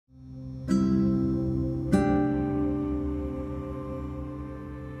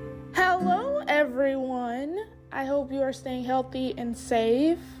everyone. I hope you are staying healthy and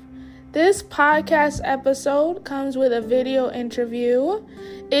safe. This podcast episode comes with a video interview.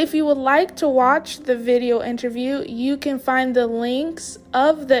 If you would like to watch the video interview, you can find the links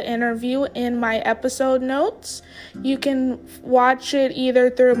of the interview in my episode notes. You can watch it either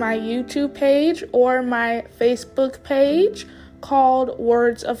through my YouTube page or my Facebook page called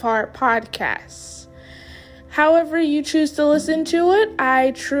Words of Heart Podcasts. However you choose to listen to it,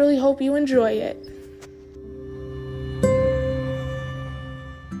 I truly hope you enjoy it.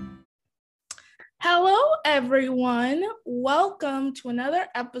 Hello, everyone. Welcome to another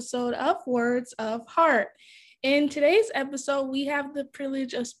episode of Words of Heart. In today's episode, we have the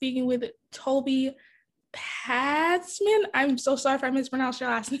privilege of speaking with Toby Padsman. I'm so sorry if I mispronounced your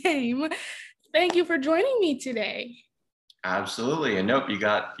last name. Thank you for joining me today. Absolutely. And nope, you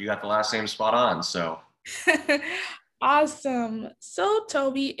got the last name spot on. So Awesome. So,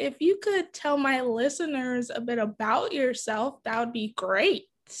 Toby, if you could tell my listeners a bit about yourself, that would be great.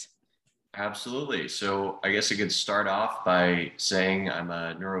 Absolutely. So I guess I could start off by saying I'm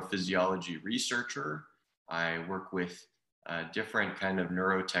a neurophysiology researcher. I work with different kind of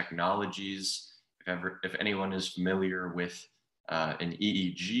neurotechnologies. If anyone is familiar with an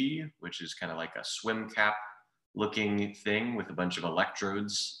EEG, which is kind of like a swim cap looking thing with a bunch of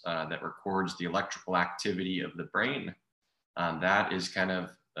electrodes that records the electrical activity of the brain. That is kind of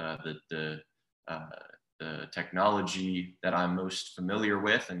the technology that I'm most familiar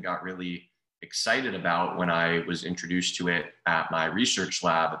with and got really excited about when I was introduced to it at my research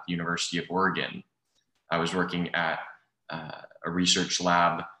lab at the University of Oregon. I was working at a research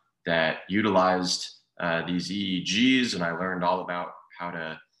lab that utilized these EEGs, and I learned all about how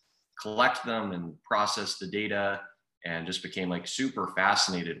to collect them and process the data, and just became like super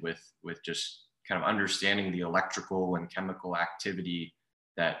fascinated with just kind of understanding the electrical and chemical activity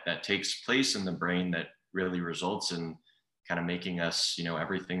that takes place in the brain that really results in kind of making us,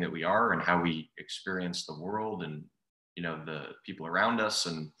 everything that we are and how we experience the world and, the people around us,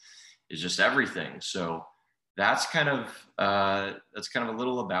 and is just everything. So that's kind of a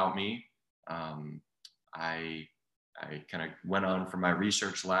little about me. I kind of went on from my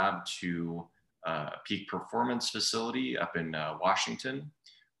research lab to a peak performance facility up in Washington,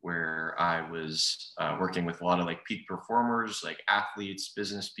 where I was working with a lot of like peak performers, like athletes,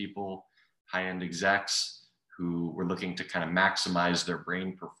 business people, high-end execs who were looking to kind of maximize their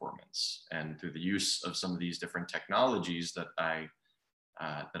brain performance. And through the use of some of these different technologies that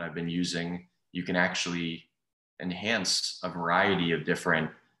I've been using, you can actually enhance a variety of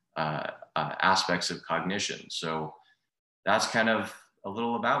different aspects of cognition. So that's kind of a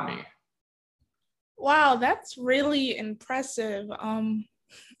little about me. Wow, that's really impressive.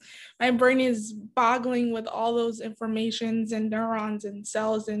 My brain is boggling with all those informations and neurons and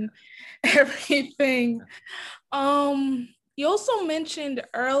cells and everything. You also mentioned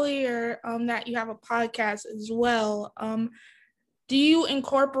earlier that you have a podcast as well. Do you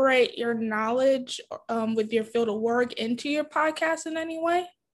incorporate your knowledge with your field of work into your podcast in any way?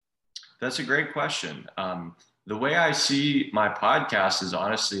 That's a great question. The way I see my podcast is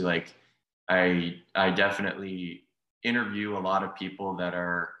honestly like I definitely interview a lot of people that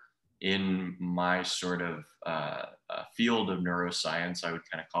are in my sort of field of neuroscience. I would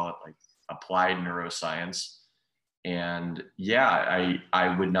kind of call it like applied neuroscience. And yeah,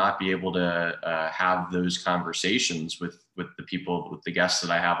 I would not be able to have those conversations with the people, with the guests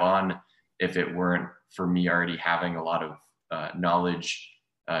that I have on, if it weren't for me already having a lot of knowledge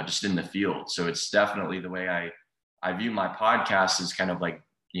just in the field. So it's definitely the way I view my podcast as kind of like,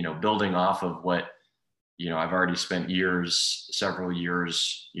 building off of what, I've already spent several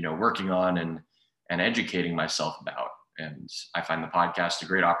years, working on and educating myself about. And I find the podcast a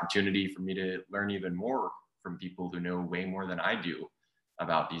great opportunity for me to learn even more from people who know way more than I do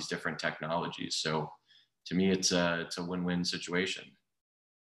about these different technologies. So to me, it's a win-win situation.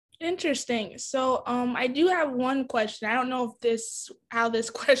 Interesting. So I do have one question. I don't know if how this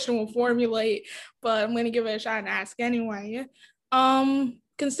question will formulate, but I'm going to give it a shot and ask anyway.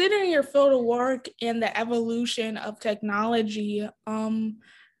 Considering your field of work and the evolution of technology,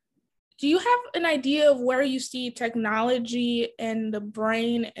 do you have an idea of where you see technology and the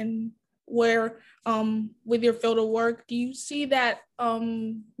brain, and where with your field of work, do you see that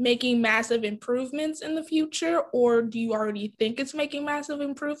making massive improvements in the future, or do you already think it's making massive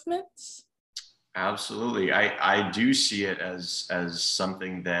improvements? Absolutely. I do see it as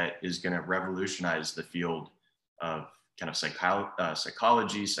something that is going to revolutionize the field of kind of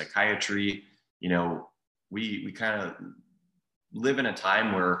psychology, psychiatry. We kind of live in a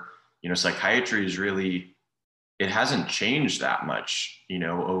time where, psychiatry is really, it hasn't changed that much,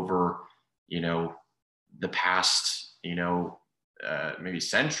 over, the past, maybe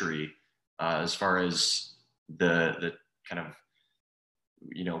century, as far as the kind of,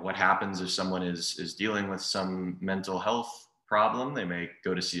 what happens if someone is dealing with some mental health problem. They may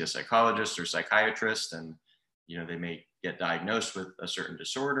go to see a psychologist or psychiatrist, and they may get diagnosed with a certain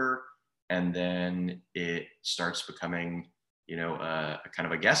disorder, and then it starts becoming a kind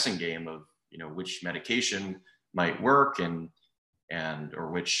of a guessing game of which medication might work and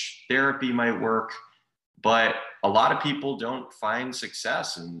or which therapy might work. But a lot of people don't find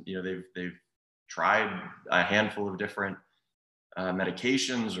success, and they've tried a handful of different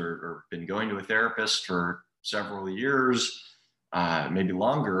medications or been going to a therapist for several years, maybe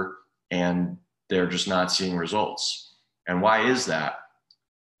longer, and they're just not seeing results. And why is that?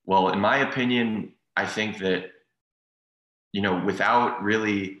 Well, in my opinion, I think that, without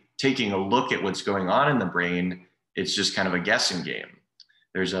really taking a look at what's going on in the brain, it's just kind of a guessing game.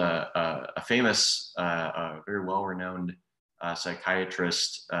 There's a famous, very well-renowned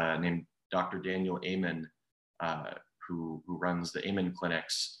psychiatrist named Dr. Daniel Amen, who runs the Amen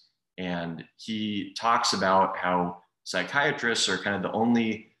clinics. And he talks about how psychiatrists are kind of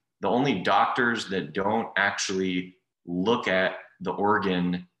the only doctors that don't actually look at the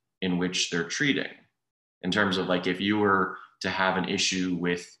organ in which they're treating. In terms of, like, if you were to have an issue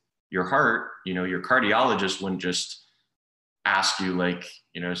with your heart, your cardiologist wouldn't just ask you, like,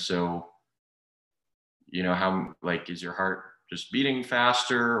 so, how, like, is your heart just beating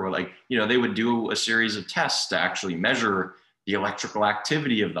faster? Or, like, they would do a series of tests to actually measure the electrical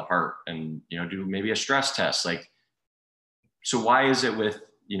activity of the heart and, do maybe a stress test. Like, so why is it with,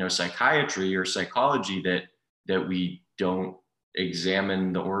 psychiatry or psychology that we don't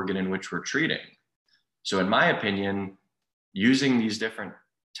examine the organ in which we're treating? So in my opinion, using these different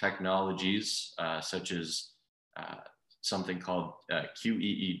technologies, such as something called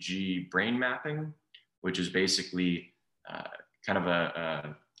QEEG brain mapping, which is basically kind of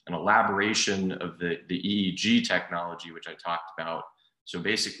an elaboration of the EEG technology, which I talked about. So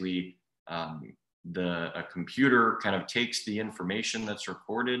basically, a computer kind of takes the information that's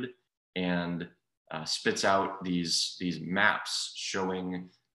recorded and spits out these maps showing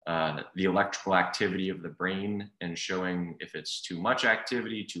the electrical activity of the brain and showing if it's too much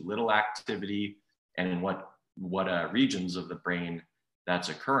activity, too little activity, and in what regions of the brain that's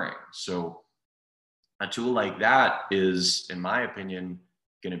occurring. So a tool like that is, in my opinion,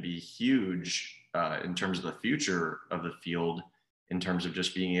 going to be huge in terms of the future of the field, in terms of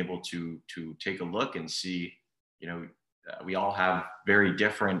just being able to take a look and see, we all have very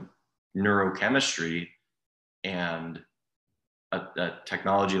different neurochemistry, and a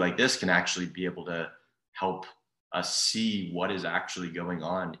technology like this can actually be able to help us see what is actually going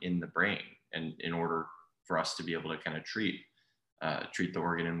on in the brain, and in order for us to be able to kind of treat the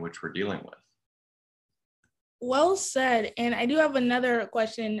organ in which we're dealing with. Well said. And I do have another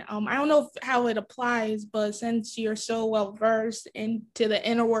question. I don't know how it applies, but since you're so well versed into the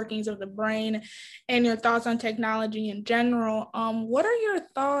inner workings of the brain and your thoughts on technology in general, what are your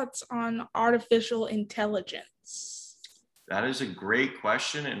thoughts on artificial intelligence? That is a great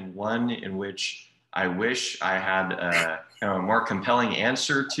question, and one in which I wish I had a more compelling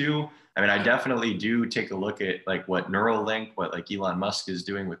answer to. I mean, I definitely do take a look at, like, what Neuralink, what, like, Elon Musk is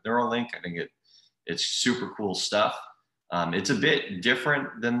doing with Neuralink. I think it's super cool stuff. It's a bit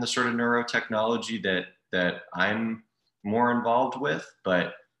different than the sort of neurotechnology that I'm more involved with,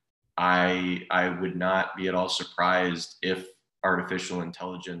 but I would not be at all surprised if artificial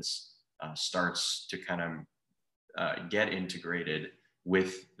intelligence starts to kind of get integrated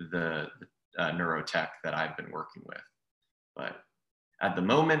with the neurotech that I've been working with. But at the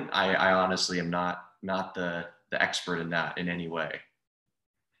moment, I honestly am not the expert in that in any way.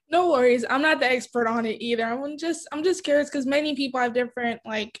 No worries. I'm not the expert on it either. I'm just curious because many people have different,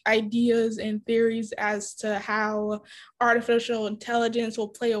 like, ideas and theories as to how artificial intelligence will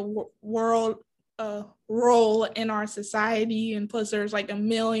play a role in our society, and plus there's like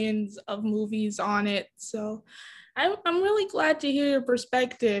millions of movies on it. So I'm really glad to hear your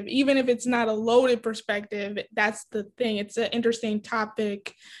perspective, even if it's not a loaded perspective. That's the thing. It's an interesting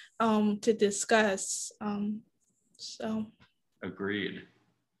topic to discuss. So Agreed.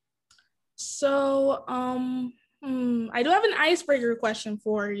 So, I do have an icebreaker question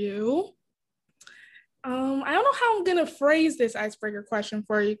for you. I don't know how I'm gonna phrase this icebreaker question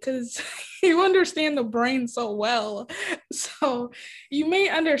for you because you understand the brain so well. So you may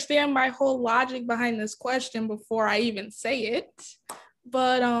understand my whole logic behind this question before I even say it.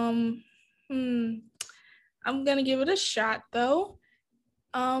 But I'm gonna give it a shot though.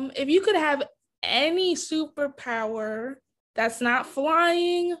 If you could have any superpower that's not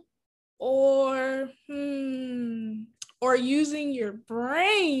flying or or using your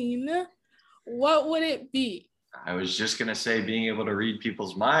brain, what would it be? I was just gonna say being able to read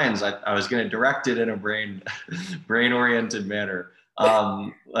people's minds. I was gonna direct it in a brain-oriented manner.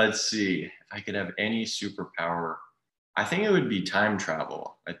 Let's see. If I could have any superpower, I think it would be time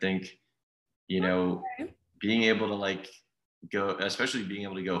travel. I think, Okay. being able to like go, especially being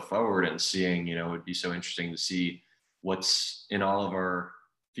able to go forward and seeing, it would be so interesting to see what's in all of our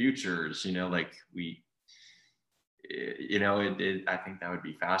futures. Like I think that would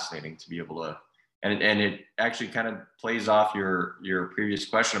be fascinating to be able to, and it actually kind of plays off your previous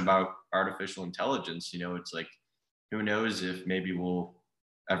question about artificial intelligence. It's like, who knows if maybe we'll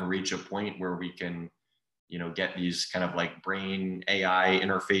ever reach a point where we can, get these kind of like brain AI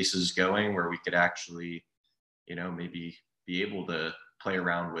interfaces going where we could actually, maybe be able to play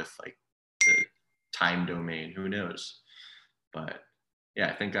around with like the time domain. Who knows? But yeah,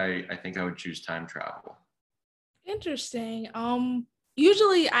 I think I would choose time travel. Interesting.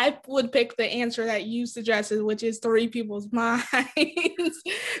 Usually I would pick the answer that you suggested, which is three people's minds.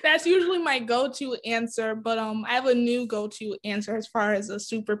 That's usually my go-to answer, but I have a new go-to answer as far as a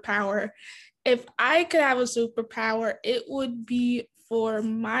superpower. If I could have a superpower, it would be for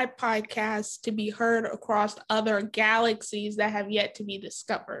my podcast to be heard across other galaxies that have yet to be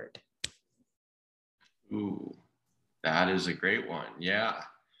discovered. Ooh, that is a great one. Yeah.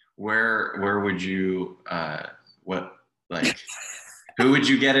 Where would you what like who would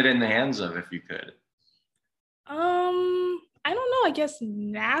you get it in the hands of if you could? I don't know. I guess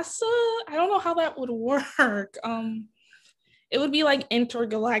NASA. I don't know how that would work. It would be like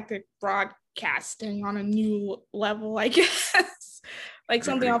intergalactic broadcasting on a new level, I guess. Like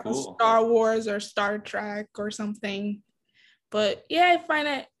That'd be something pretty off of cool. Star Wars or Star Trek or something. But yeah, I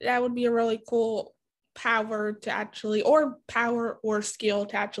find that would be a really cool power to actually, or power or skill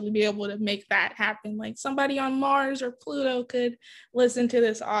to actually be able to make that happen. Like somebody on Mars or Pluto could listen to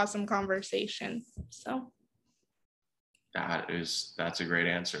this awesome conversation. So That's a great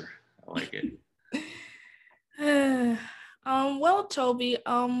answer. I like it. well, Toby,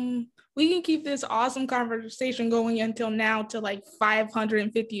 we can keep this awesome conversation going until now to like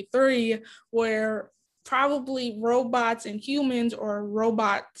 553, where probably robots and humans or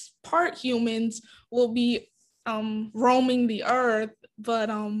robots part humans will be roaming the earth, but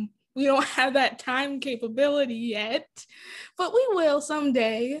we don't have that time capability yet, but we will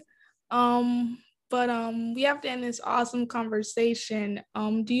someday. Um, but we have to end this awesome conversation.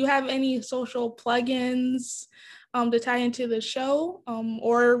 Do you have any social plugins to tie into the show?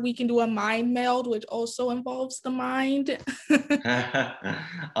 Or we can do a mind meld, which also involves the mind.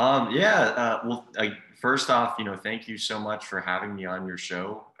 Well, first off, thank you so much for having me on your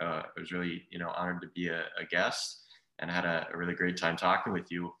show. I was really, honored to be a guest, and had a really great time talking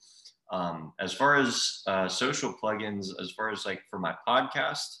with you. As far as social plugins, as far as like for my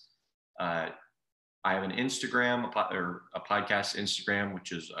podcast, uh, I have an Instagram, a podcast Instagram,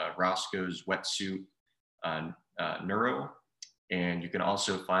 which is Roscoe's Wetsuit Neuro. And you can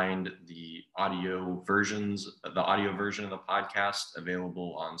also find the audio version of the podcast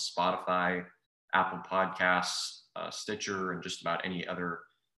available on Spotify, Apple Podcasts, Stitcher, and just about any other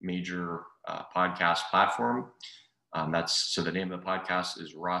major podcast platform. So the name of the podcast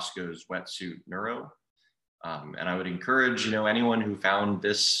is Roscoe's Wetsuit Neuro. And I would encourage, anyone who found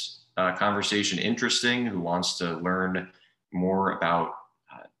this conversation interesting, who wants to learn more about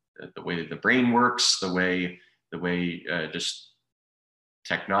the way that the brain works, the way just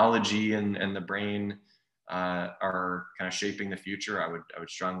technology and the brain are kind of shaping the future. I would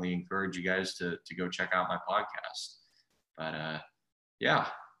strongly encourage you guys to go check out my podcast. But yeah,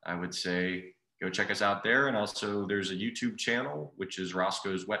 I would say go check us out there. And also there's a YouTube channel, which is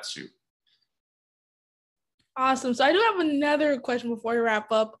Roscoe's Wetsuit. Awesome. So I do have another question before we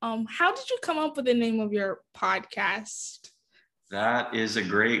wrap up. How did you come up with the name of your podcast? That is a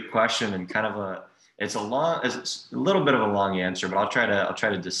great question, and kind of it's a little bit of a long answer, but I'll try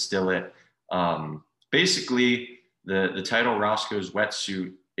to distill it. Basically, the title Roscoe's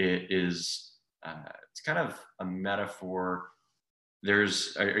Wetsuit, it's kind of a metaphor.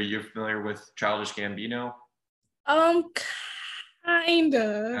 Are you familiar with Childish Gambino?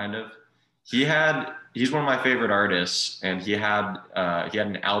 Kinda. Kind of. He's one of my favorite artists, and he had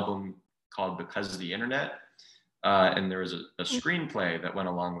an album called Because of the Internet, and there was a screenplay that went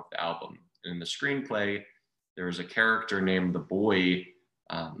along with the album. In the screenplay, there was a character named the Boy,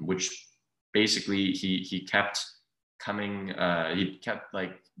 which basically he kept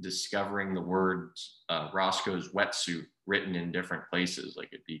like discovering the words Roscoe's Wetsuit written in different places, like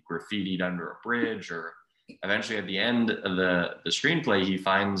it'd be graffitied under a bridge, or eventually at the end of the screenplay, he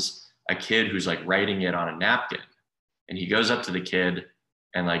finds a kid who's like writing it on a napkin. And he goes up to the kid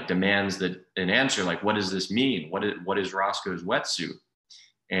and like demands an answer, like, what does this mean? What is Roscoe's wetsuit?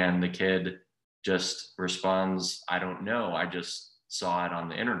 And the kid just responds, I don't know. I just saw it on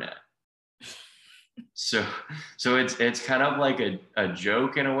the internet. So it's kind of like a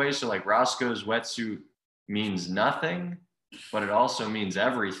joke in a way. So like Roscoe's wetsuit means nothing, but it also means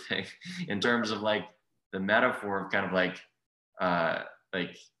everything in terms of like the metaphor of kind of like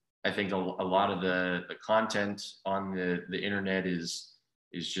I think a lot of the content on the internet is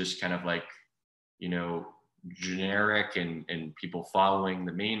just kind of like, you know, generic and people following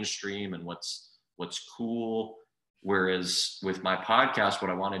the mainstream and what's cool. Whereas with my podcast,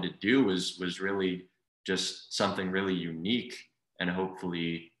 what I wanted to do was really just something really unique and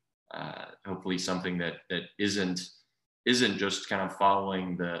hopefully something that isn't just kind of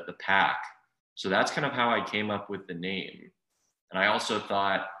following the pack. So that's kind of how I came up with the name. And I also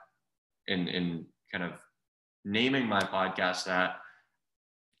thought in kind of naming my podcast that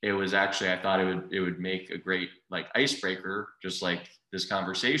it was actually, I thought it would make a great like icebreaker, just like this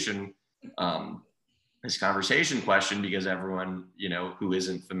conversation question, because everyone, you know, who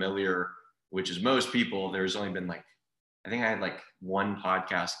isn't familiar, which is most people, there's only been like, I think I had like one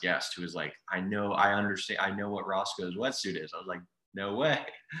podcast guest who was like, I understand, I know what Roscoe's wetsuit is. I was like, no way.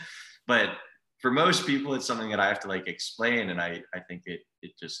 But for most people, it's something that I have to like explain. And I think it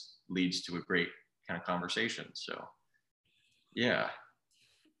just leads to a great kind of conversation. So yeah.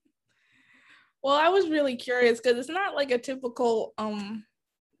 Well, I was really curious because it's not like a typical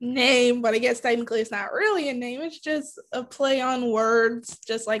name, but I guess technically it's not really a name. It's just a play on words,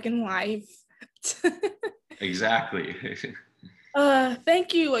 just like in life. Exactly.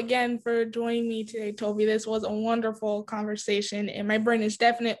 Thank you again for joining me today, Toby. This was a wonderful conversation, and my brain is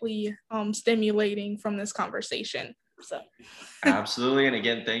definitely stimulating from this conversation. So Absolutely. And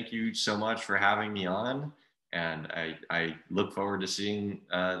again, thank you so much for having me on. And I look forward to seeing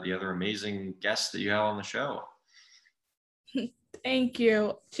the other amazing guests that you have on the show. Thank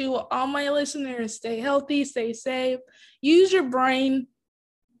you. To all my listeners, stay healthy, stay safe, use your brain.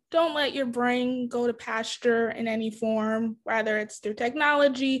 Don't let your brain go to pasture in any form, whether it's through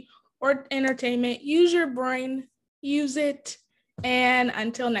technology or entertainment. Use your brain, use it, and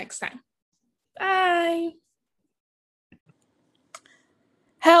until next time. Bye.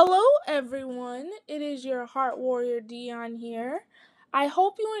 Hello, everyone. It is your Heart Warrior Dion here. I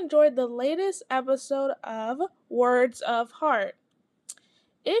hope you enjoyed the latest episode of Words of Heart.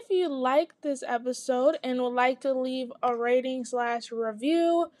 If you liked this episode and would like to leave a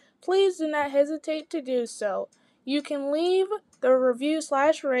rating/review, please do not hesitate to do so. You can leave the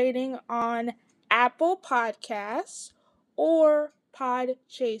review/rating on Apple Podcasts or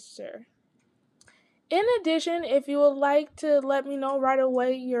Podchaser. In addition, if you would like to let me know right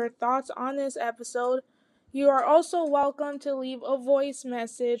away your thoughts on this episode, you are also welcome to leave a voice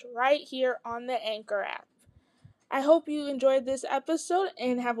message right here on the Anchor app. I hope you enjoyed this episode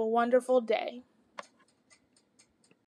and have a wonderful day.